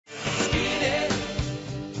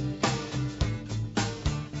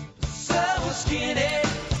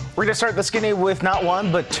We're going to start the skinny with not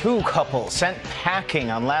one, but two couples sent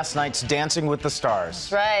packing on last night's Dancing with the Stars.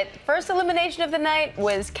 That's right. First elimination of the night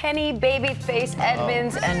was Kenny Babyface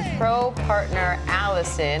Edmonds and pro partner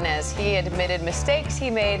Allison, as he admitted mistakes he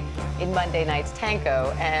made in Monday night's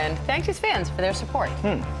Tango and thanked his fans for their support.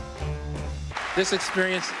 This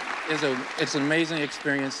experience is it's an amazing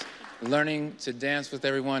experience. Learning to dance with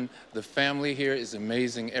everyone. The family here is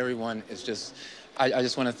amazing. Everyone is just... I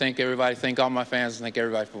just want to thank everybody, thank all my fans, and thank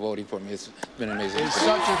everybody for voting for me. It's been amazing. It's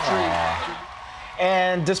such a treat.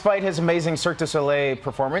 And despite his amazing Cirque du Soleil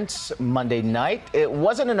performance Monday night, it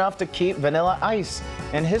wasn't enough to keep Vanilla Ice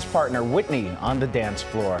and his partner Whitney on the dance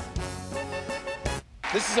floor.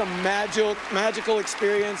 This is a magical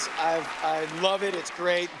experience. I love it. It's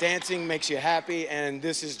great. Dancing makes you happy, and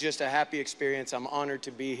this is just a happy experience. I'm honored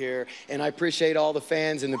to be here, and I appreciate all the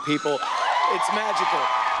fans and the people. It's magical,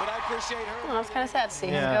 but I appreciate her. Well, I was kind of sad to see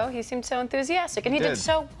him go. He seemed so enthusiastic, and he did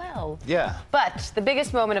so well. Yeah. But the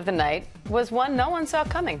biggest moment of the night was one no one saw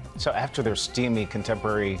coming. So after their steamy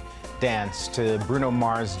contemporary dance to Bruno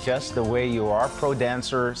Mars' Just the Way You Are, pro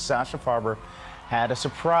dancer Sasha Farber had a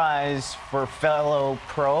surprise for fellow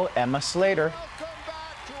pro Emma Slater.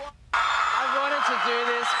 I've wanted to do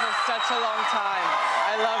this for such a long time.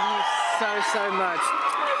 I love you so much.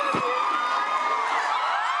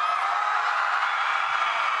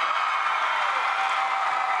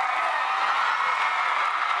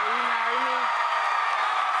 Will you marry me?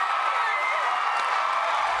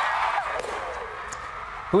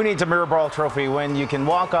 Who needs a mirror ball trophy when you can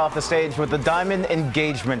walk off the stage with a diamond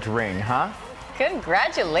engagement ring, huh?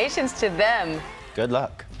 Congratulations to them. Good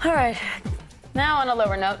luck. All right. Now, on a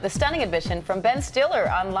lower note, the stunning admission from Ben Stiller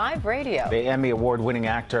on live radio. The Emmy Award-winning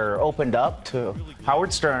actor opened up to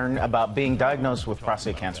Howard Stern about being diagnosed with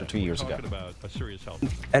prostate cancer 2 years ago.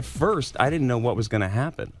 At first, I didn't know what was going to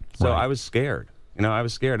happen, so I was scared. You know, I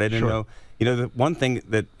was scared. I didn't know. You know, the one thing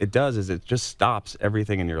that it does is it just stops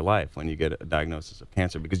everything in your life when you get a diagnosis of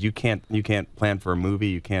cancer, because you can't plan for a movie.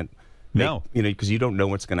 You can't. You know, because you don't know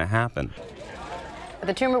what's going to happen.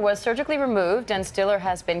 The tumor was surgically removed, and Stiller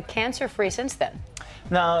has been cancer-free since then.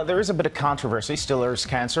 Now, there is a bit of controversy. Stiller's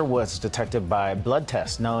cancer was detected by a blood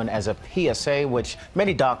test known as a PSA, which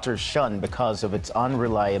many doctors shun because of its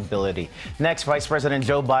unreliability. Next, Vice President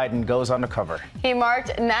Joe Biden goes undercover. He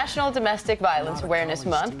marked National Domestic Violence Awareness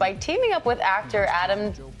Month by teaming up with actor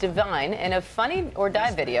Adam Devine in a Funny or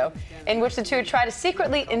Die video in which the two try to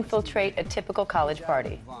secretly infiltrate a typical college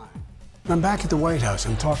party. I'm back at the White House.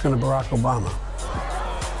 I'm talking to Barack Obama.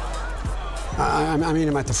 I mean,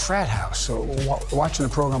 I'm at the frat house, so watching a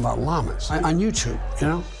program about llamas on YouTube, you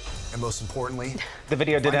know? And most importantly, the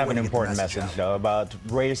video did have an important message, though, about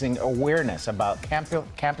raising awareness about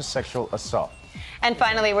campus sexual assault. And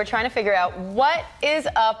finally, we're trying to figure out what is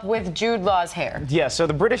up with Jude Law's hair. Yeah, so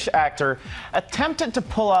the British actor attempted to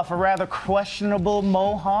pull off a rather questionable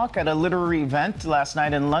mohawk at a literary event last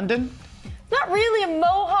night in London. Not really a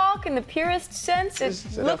mohawk in the purest sense.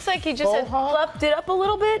 It looks like he just had fluffed it up a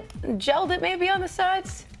little bit, gelled it maybe on the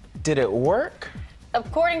sides. Did it work?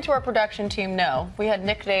 According to our production team, no. We had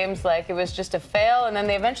nicknames like it was just a fail, and then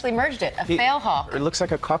they eventually merged it. A fail hawk. It looks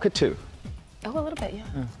like a cockatoo. Oh, a little bit,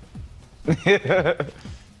 yeah.